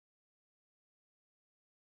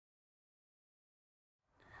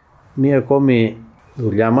Μία ακόμη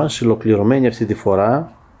δουλειά μας, ολοκληρωμένη αυτή τη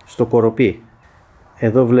φορά, στο κοροπή.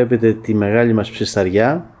 Εδώ βλέπετε τη μεγάλη μας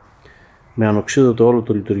ψησταριά με ανοξίδωτο όλο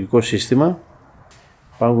το λειτουργικό σύστημα,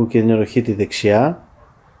 πάγκο και νεροχύτη δεξιά,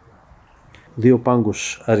 δύο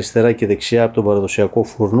πάγκους αριστερά και δεξιά από τον παραδοσιακό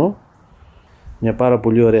φούρνο, μια πάρα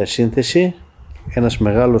πολύ ωραία σύνθεση, ένας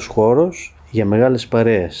μεγάλος χώρος για μεγάλες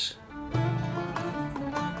παρέες,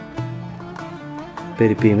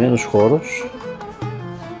 περιποιημένος χώρος.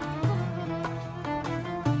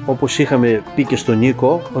 Όπως είχαμε πει και στον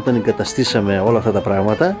Νίκο όταν εγκαταστήσαμε όλα αυτά τα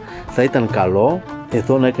πράγματα, θα ήταν καλό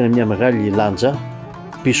εδώ να έκανε μια μεγάλη λάντζα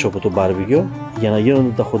πίσω από το μπάρμπεκιου για να γίνονται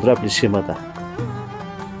τα χοντρά πλυσίματα.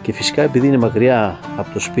 Και φυσικά επειδή είναι μακριά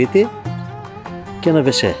από το σπίτι, και ένα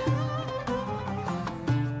βεσέ.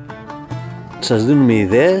 Σας δίνουμε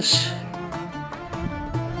ιδέες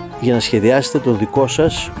για να σχεδιάσετε το δικό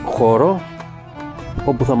σας χώρο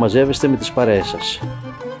όπου θα μαζεύεστε με τις παρέες σας.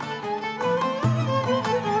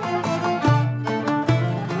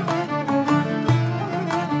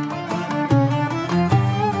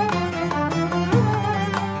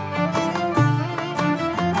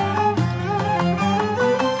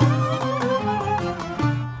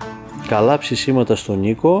 Καλά ψησίματα στον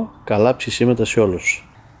Νίκο, καλά ψησίματα σε όλους.